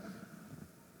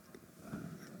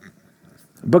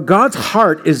 But God's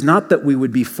heart is not that we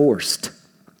would be forced.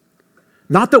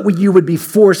 Not that you would be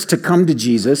forced to come to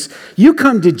Jesus. You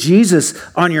come to Jesus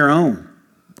on your own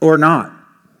or not.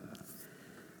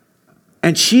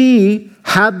 And she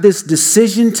had this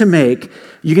decision to make.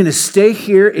 You're going to stay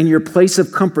here in your place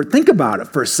of comfort. Think about it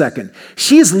for a second.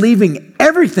 She is leaving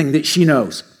everything that she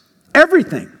knows.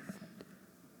 Everything.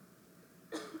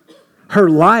 Her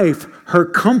life, her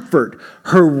comfort,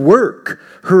 her work,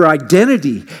 her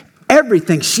identity,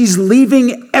 everything. She's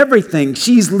leaving everything.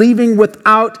 She's leaving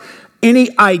without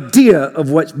any idea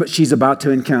of what she's about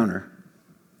to encounter.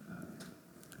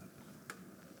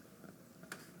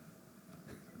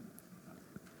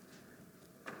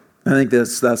 I think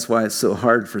that's why it's so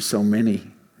hard for so many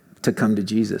to come to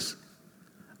Jesus.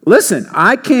 Listen,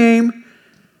 I came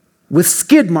with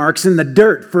skid marks in the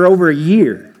dirt for over a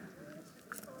year.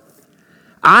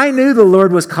 I knew the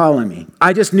Lord was calling me.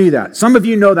 I just knew that. Some of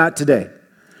you know that today.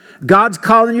 God's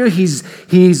calling you. He's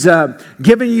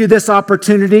giving you this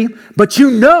opportunity, but you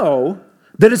know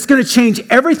that it's going to change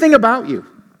everything about you.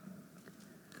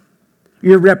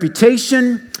 Your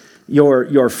reputation,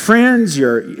 your friends,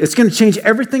 it's going to change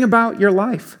everything about your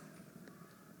life.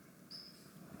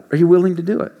 Are you willing to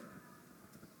do it?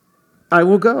 I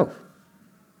will go.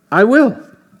 I will.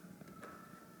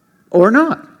 Or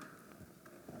not.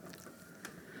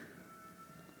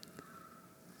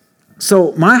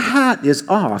 So my hat is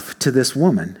off to this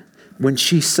woman when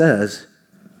she says,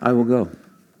 I will go.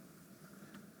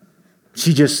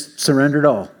 She just surrendered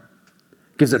all.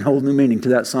 Gives a whole new meaning to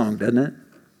that song, doesn't it?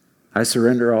 I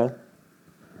surrender all.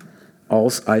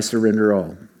 I surrender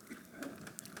all.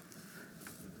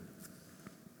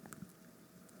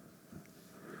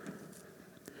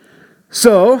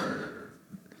 So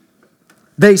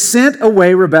they sent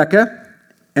away Rebekah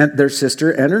and their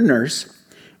sister and her nurse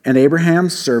and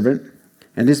Abraham's servant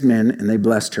and his men, and they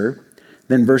blessed her.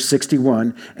 Then verse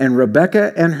 61, and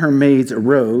Rebekah and her maids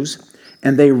arose,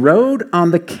 and they rode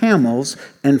on the camels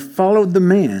and followed the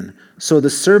man. So the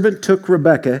servant took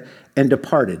Rebekah and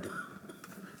departed.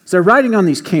 So they're riding on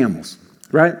these camels,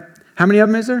 right? How many of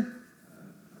them is there?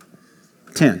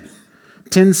 10.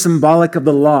 10 symbolic of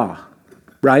the law,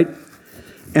 right?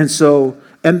 And so,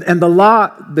 and the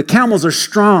law, the camels are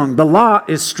strong. The law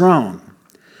is strong.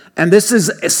 And this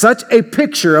is such a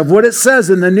picture of what it says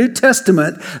in the New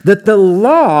Testament, that the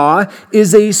law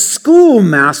is a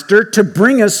schoolmaster to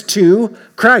bring us to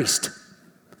Christ.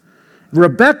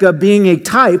 Rebecca, being a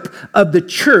type of the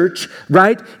church,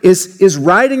 right, is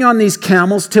riding on these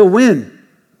camels till when?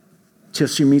 Till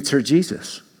she meets her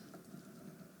Jesus.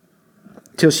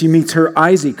 Till she meets her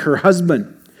Isaac, her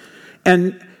husband.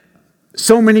 And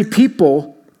so many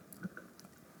people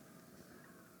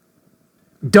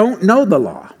don't know the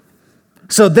law.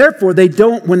 So therefore, they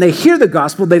don't, when they hear the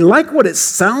gospel, they like what it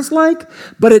sounds like,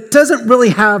 but it doesn't really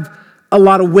have a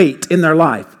lot of weight in their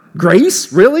life.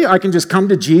 Grace? Really? I can just come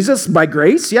to Jesus by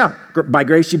grace? Yeah, by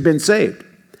grace you've been saved.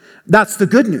 That's the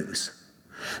good news.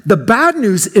 The bad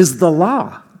news is the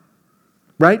law,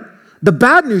 right? The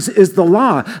bad news is the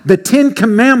law, the 10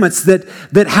 commandments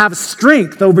that have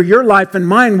strength over your life and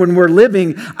mine when we're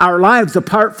living our lives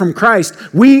apart from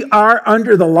Christ. We are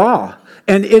under the law,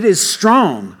 and it is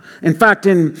strong. In fact,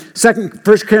 in 1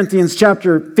 Corinthians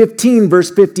chapter 15,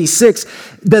 verse 56,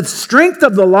 the strength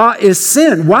of the law is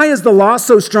sin. Why is the law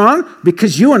so strong?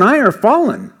 Because you and I are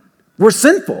fallen. We're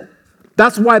sinful.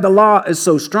 That's why the law is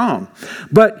so strong.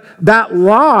 But that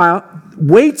law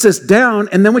weights us down,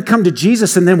 and then we come to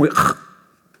Jesus, and then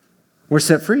we're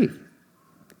set free.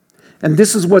 And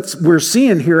this is what we're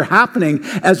seeing here happening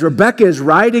as Rebecca is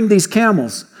riding these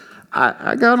camels.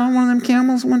 I got on one of them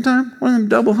camels one time, one of them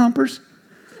double humpers.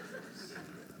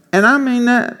 And I mean,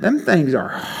 them things are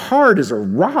hard as a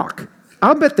rock.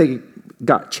 I'll bet they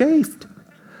got chafed,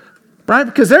 right?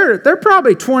 Because they're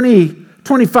probably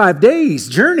 25 days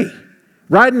journey,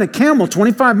 riding a camel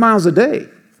 25 miles a day.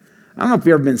 I don't know if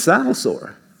you've ever been saddle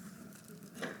sore,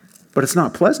 but it's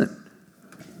not pleasant.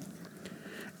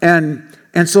 And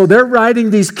so they're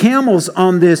riding these camels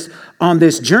on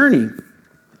this journey.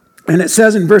 And it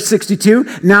says in verse 62,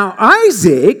 now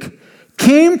Isaac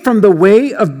came from the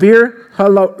way of Beer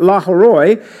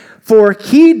Laharoi, for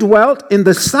he dwelt in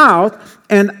the south,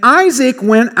 and Isaac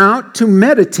went out to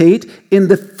meditate in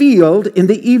the field in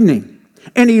the evening.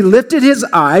 And he lifted his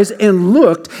eyes and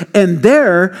looked, and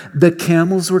there the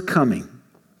camels were coming.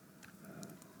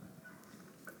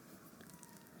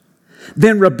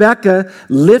 Then Rebekah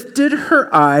lifted her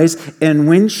eyes, and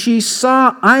when she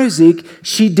saw Isaac,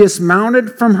 she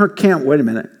dismounted from her camel. Wait a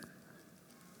minute.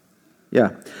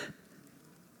 Yeah.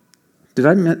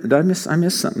 I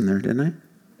missed something there, didn't I?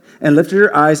 And lifted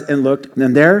her eyes and looked,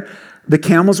 and there the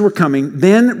camels were coming.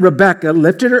 Then Rebekah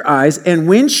lifted her eyes, and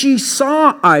when she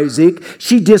saw Isaac,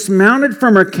 she dismounted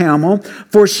from her camel,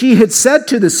 for she had said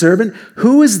to the servant,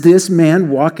 who is this man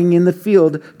walking in the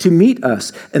field to meet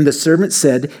us? And the servant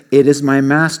said, it is my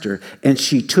master. And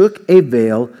she took a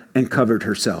veil and covered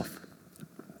herself.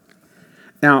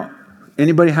 Now,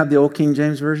 anybody have the old King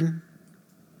James Version?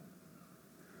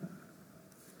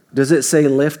 Does it say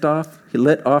lift off? He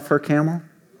lit off her camel?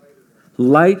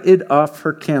 Lighted off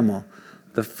her camel.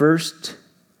 The first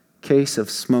case of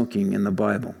smoking in the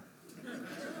Bible.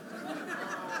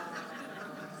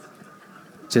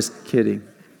 Just kidding.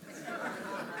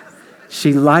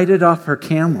 She lighted off her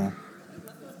camel.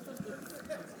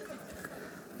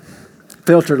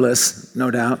 Filterless,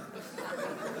 no doubt.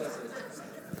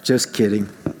 Just kidding.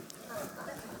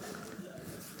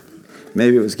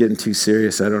 Maybe it was getting too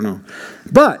serious, I don't know.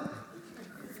 But,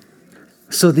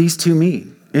 so these two meet,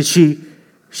 and she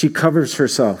covers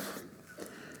herself.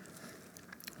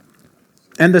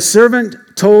 And the servant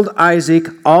told Isaac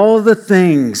all the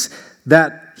things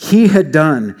that he had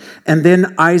done. And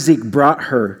then Isaac brought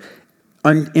her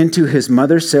into his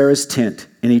mother Sarah's tent,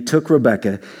 and he took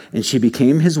Rebekah, and she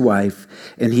became his wife,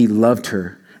 and he loved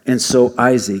her. And so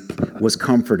Isaac was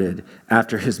comforted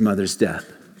after his mother's death.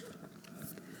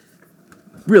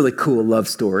 Really cool love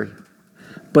story.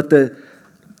 But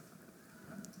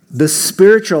the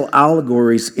spiritual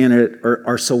allegories in it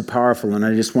are so powerful, and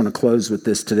I just want to close with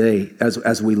this today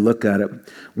as we look at it.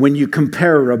 When you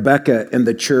compare Rebekah and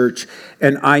the church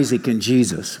and Isaac and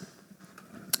Jesus,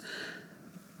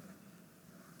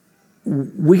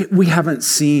 we haven't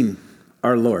seen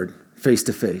our Lord face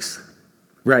to face,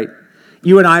 right?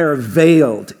 You and I are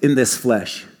veiled in this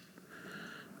flesh,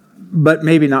 but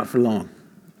maybe not for long.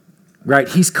 Right?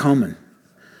 He's coming.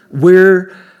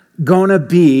 We're going to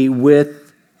be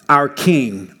with our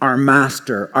King, our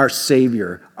Master, our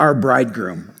Savior, our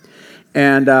Bridegroom.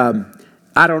 And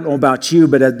I don't know about you,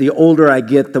 but the older I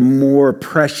get, the more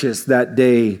precious that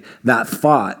day, that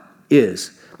thought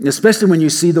is. Especially when you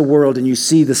see the world and you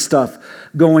see the stuff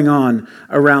going on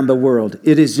around the world.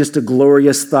 It is just a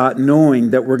glorious thought knowing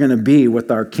that we're going to be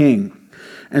with our King.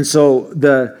 And so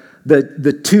the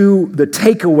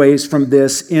takeaways from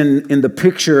this in the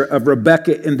picture of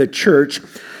Rebekah in the church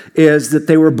is that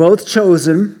they were both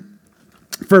chosen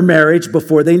for marriage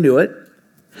before they knew it.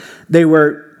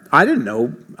 I didn't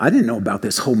know about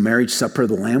this whole marriage supper of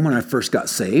the Lamb when I first got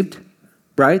saved,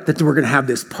 right? That we're going to have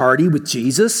this party with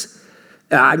Jesus.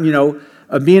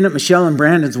 Being at Michelle and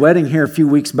Brandon's wedding here a few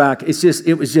weeks back, it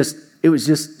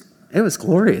was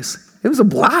glorious. It was a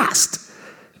blast.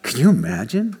 Can you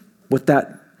imagine what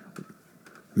that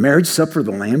marriage supper of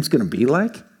the Lamb is going to be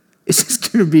like? It's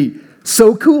just going to be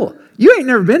so cool. You ain't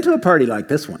never been to a party like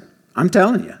this one. I'm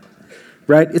telling you,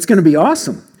 right? It's going to be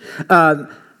awesome.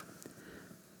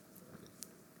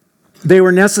 They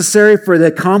were necessary for the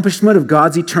accomplishment of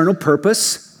God's eternal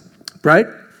purpose, right?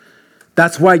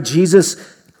 That's why Jesus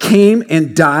came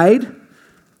and died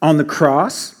on the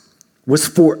cross, was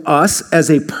for us as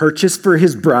a purchase for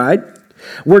his bride.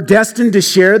 We're destined to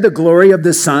share the glory of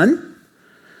the Son.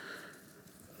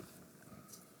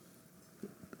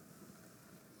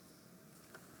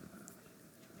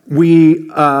 We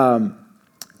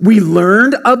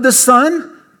learned of the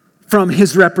Son from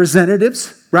his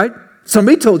representatives, right?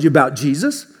 Somebody told you about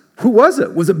Jesus. Who was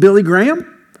it? Was it Billy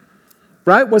Graham?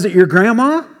 Right? Was it your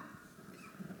grandma?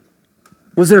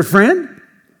 Was it a friend?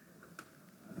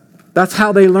 That's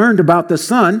how they learned about the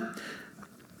Son.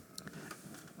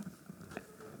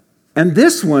 And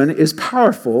this one is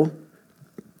powerful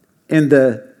in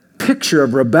the picture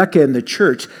of Rebecca and the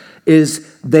church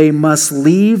is they must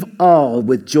leave all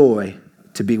with joy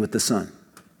to be with the Son.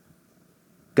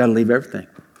 Got to leave everything.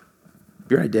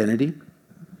 Your identity,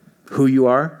 who you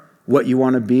are, what you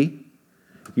want to be,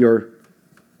 your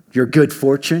good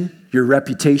fortune, your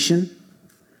reputation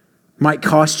might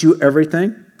cost you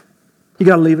everything. You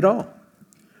got to leave it all.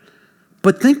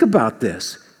 But think about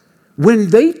this. When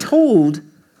they told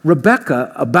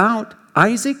Rebecca about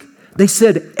Isaac, they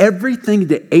said everything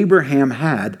that Abraham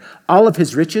had, all of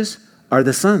his riches, are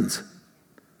the sons.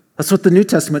 That's what the New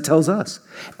Testament tells us.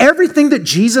 Everything that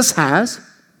Jesus has,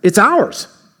 it's ours.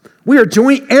 We are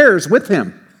joint heirs with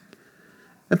him.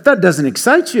 If that doesn't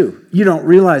excite you, you don't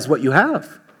realize what you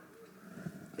have.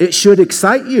 It should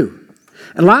excite you.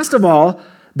 And last of all,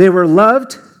 they were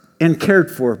loved and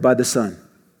cared for by the Son.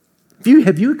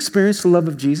 Have you experienced the love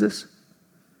of Jesus?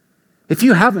 If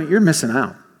you haven't, you're missing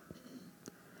out.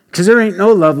 Because there ain't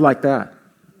no love like that.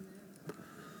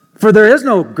 For there is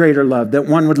no greater love that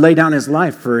one would lay down his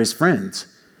life for his friends.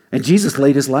 And Jesus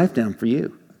laid his life down for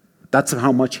you. That's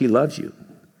how much he loves you.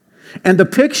 And the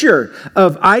picture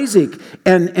of Isaac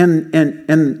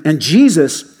and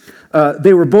Jesus,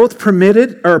 they were both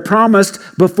promised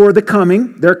before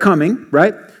their coming,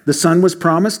 right? The Son was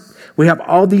promised. We have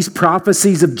all these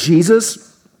prophecies of Jesus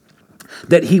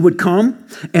that he would come,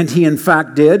 and he in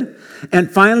fact did,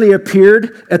 and finally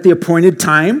appeared at the appointed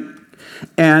time.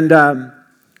 And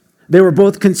they were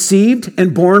both conceived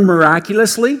and born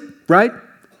miraculously, right?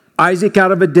 Isaac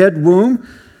out of a dead womb,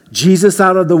 Jesus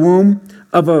out of the womb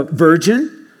of a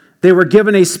virgin. They were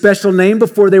given a special name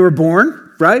before they were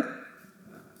born, right?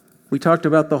 We talked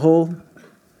about the whole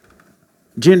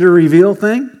gender reveal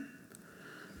thing.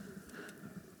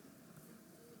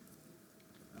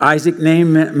 Isaac's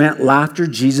name meant laughter.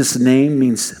 Jesus' name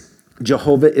means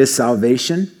Jehovah is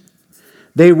salvation.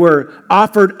 They were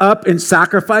offered up in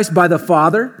sacrifice by the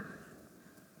Father.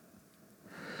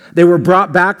 They were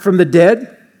brought back from the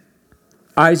dead.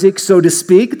 Isaac, so to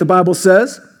speak, the Bible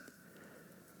says.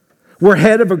 We're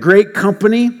head of a great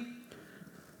company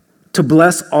to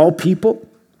bless all people.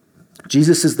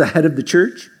 Jesus is the head of the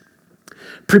church.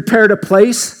 Prepared a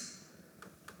place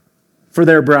for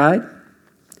their bride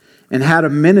and had a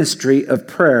ministry of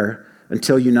prayer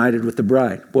until united with the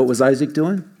bride. What was Isaac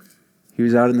doing? He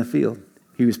was out in the field.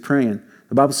 He was praying.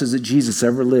 The Bible says that Jesus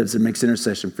ever lives and makes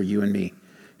intercession for you and me.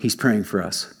 He's praying for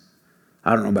us.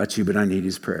 I don't know about you, but I need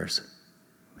his prayers.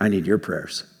 I need your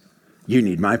prayers. You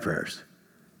need my prayers.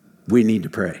 We need to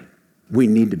pray. We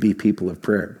need to be people of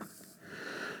prayer.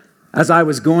 As I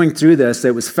was going through this,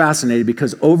 it was fascinating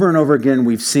because over and over again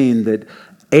we've seen that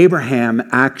Abraham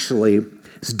actually,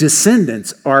 his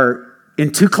descendants are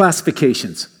in two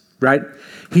classifications, right?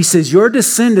 He says, your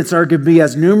descendants are going to be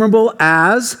as numerable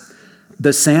as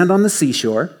the sand on the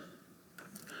seashore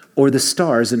or the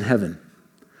stars in heaven.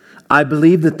 I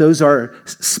believe that those are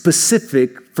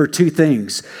specific for two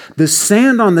things. The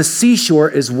sand on the seashore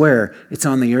is where? It's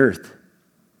on the earth.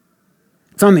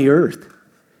 It's on the earth.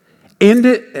 And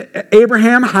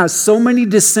Abraham has so many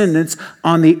descendants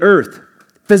on the earth,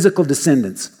 physical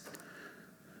descendants.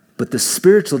 But the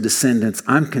spiritual descendants,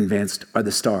 I'm convinced, are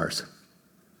the stars.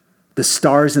 The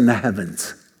stars in the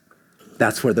heavens.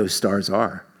 That's where those stars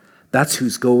are. That's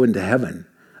who's going to heaven,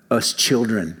 us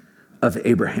children of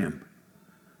Abraham.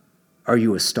 Are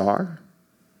you a star?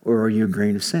 or are you a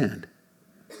grain of sand?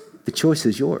 The choice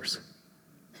is yours.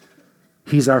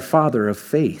 He's our Father of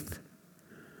faith.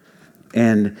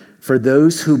 And for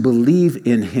those who believe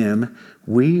in him,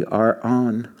 we are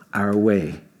on our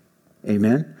way.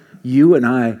 Amen? You and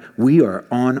I, we are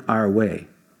on our way.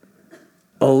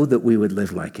 Oh, that we would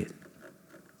live like it.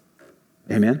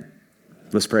 Amen?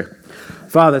 Let's pray.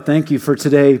 Father, thank you for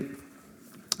today.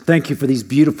 Thank you for these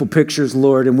beautiful pictures,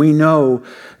 Lord. And we know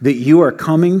that you are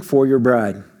coming for your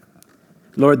bride.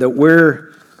 Lord, that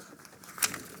we're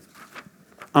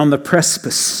on the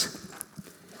precipice.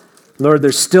 Lord,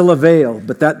 there's still a veil,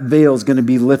 but that veil is going to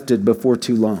be lifted before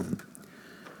too long.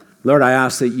 Lord, I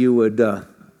ask that you would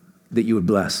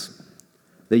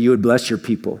bless your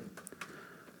people.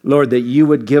 Lord, that you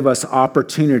would give us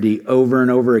opportunity over and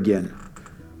over again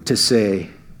to say,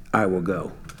 I will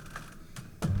go.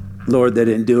 Lord, that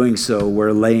in doing so,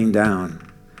 we're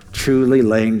truly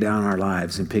laying down our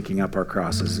lives and picking up our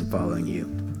crosses and following you.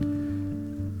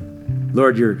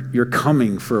 Lord, you're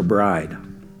coming for a bride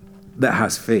that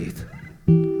has faith.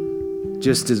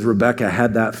 Just as Rebecca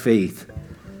had that faith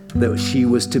that she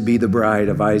was to be the bride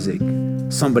of Isaac,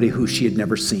 somebody who she had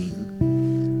never seen.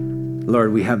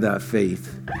 Lord, we have that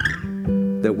faith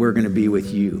that we're going to be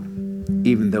with you,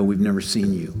 even though we've never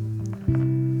seen you.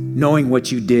 Knowing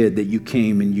what you did, that you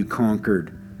came and you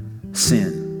conquered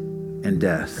sin and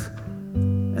death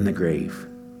and the grave,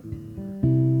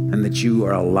 and that you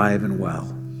are alive and well,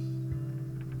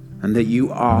 and that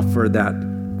you offer that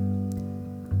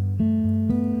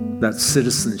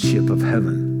citizenship of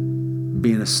heaven,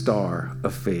 being a star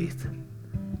of faith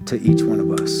to each one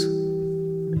of us.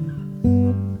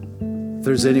 If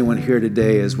there's anyone here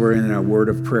today, as we're in our word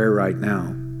of prayer right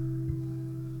now,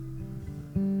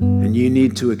 and you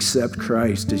need to accept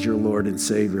Christ as your Lord and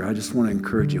Savior, I just want to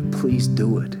encourage you, please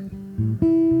do it.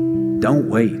 Don't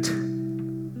wait.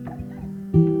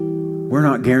 We're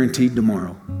not guaranteed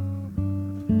tomorrow.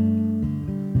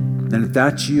 And if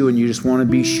that's you and you just want to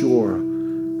be sure,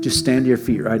 just stand to your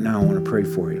feet right now. I want to pray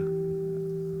for you.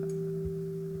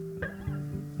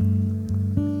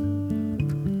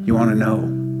 You want to know,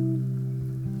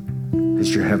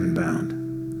 is your heaven bound?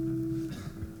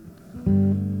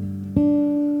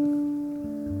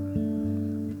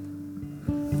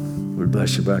 Lord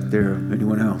bless you back there.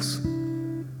 Anyone else?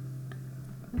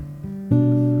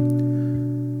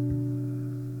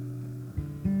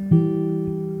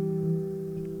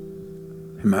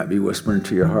 He might be whispering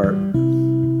to your heart,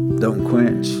 don't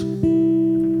quench.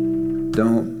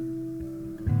 Don't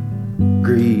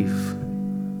grieve.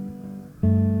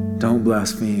 Don't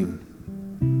blaspheme.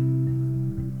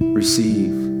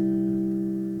 Receive.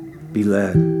 Be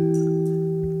led.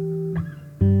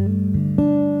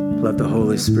 Let the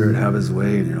Holy Spirit have his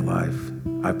way in your life.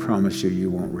 I promise you,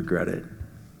 you won't regret it.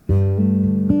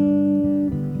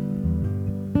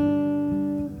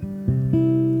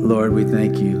 Lord, we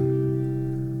thank you.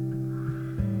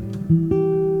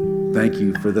 Thank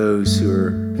you for those who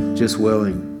are just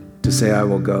willing to say, I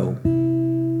will go.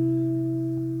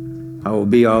 I will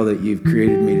be all that you've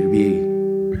created me to be.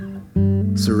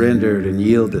 Surrendered and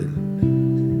yielded.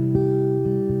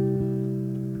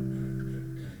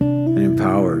 And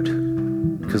empowered.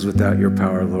 Because without your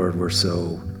power, Lord, we're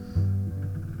so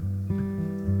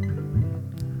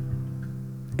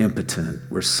impotent.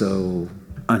 We're so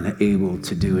unable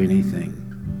to do anything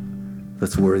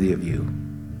that's worthy of you.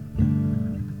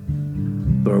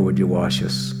 Lord, would you wash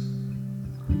us?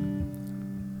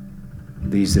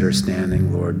 These that are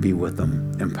standing, Lord, be with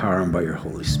them. Empower them by your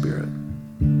Holy Spirit.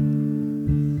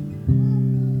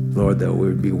 Lord, that we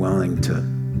would be willing to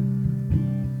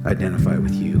identify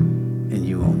with you and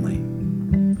you only.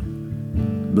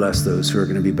 Bless those who are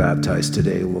going to be baptized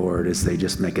today, Lord, as they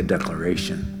just make a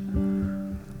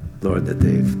declaration, Lord, that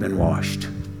they've been washed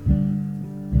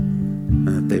and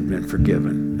that they've been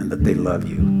forgiven and that they love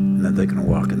you and that they're going to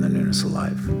walk in the newness of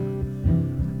life.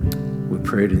 We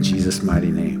pray it in Jesus' mighty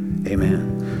name.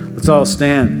 Amen. Let's all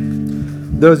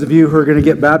stand. Those of you who are going to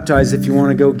get baptized, if you want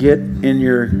to go get in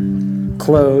your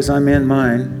clothes, I'm in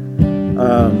mine.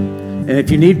 And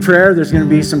if you need prayer, there's going to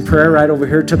be some prayer right over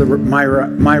here to my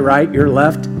right, your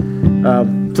left.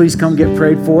 Please come get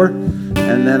prayed for,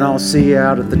 and then I'll see you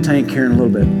out at the tank here in a little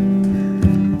bit.